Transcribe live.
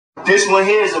This one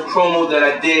here is a promo that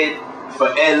I did for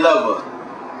Ed Lover.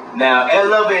 Now, Ed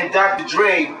Lover and Dr.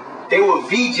 Dre, they were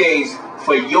VJs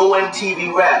for Yo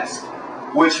MTV Raps,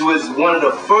 which was one of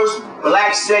the first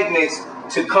black segments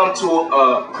to come to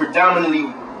a predominantly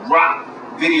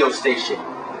rock video station.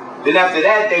 Then after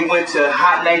that, they went to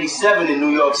Hot 97 in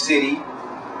New York City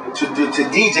to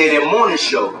DJ their morning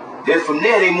show. Then from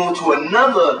there, they moved to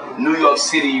another New York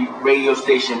City radio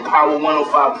station, Power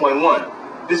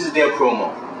 105.1. This is their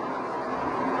promo.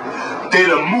 They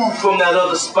done moved from that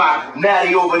other spot, now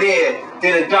they over there.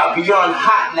 They done got beyond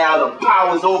hot now, the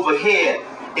power's over here.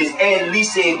 It's Ed,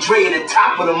 Lisa, and Dre at the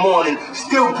top of the morning,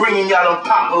 still bringing y'all them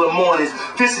popular mornings.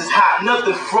 This is hot,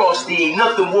 nothing frosty, ain't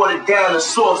nothing watered down or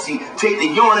saucy. Take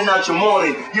the yawning out your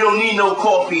morning, you don't need no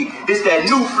coffee. It's that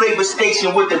new flavor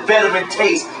station with the veteran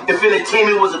taste. If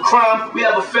entertainment was a crime, we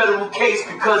have a federal case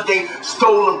because they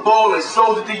stole the ball and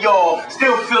sold it to y'all.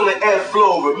 Still feeling Ed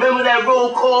flow. Remember that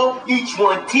roll call? Each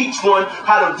one, teach one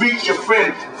how to reach your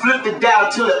friend. Flip the dial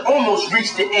till it almost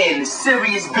reached the end. It's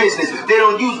serious business. They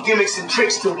don't use gimmicks and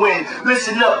tricks to win.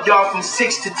 Listen up, y'all, from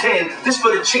 6 to 10. This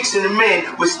for the chicks and the men.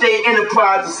 With Stay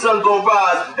Enterprise, the sun gon'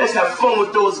 rise. Let's have fun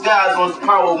with those guys on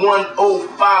Power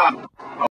 105.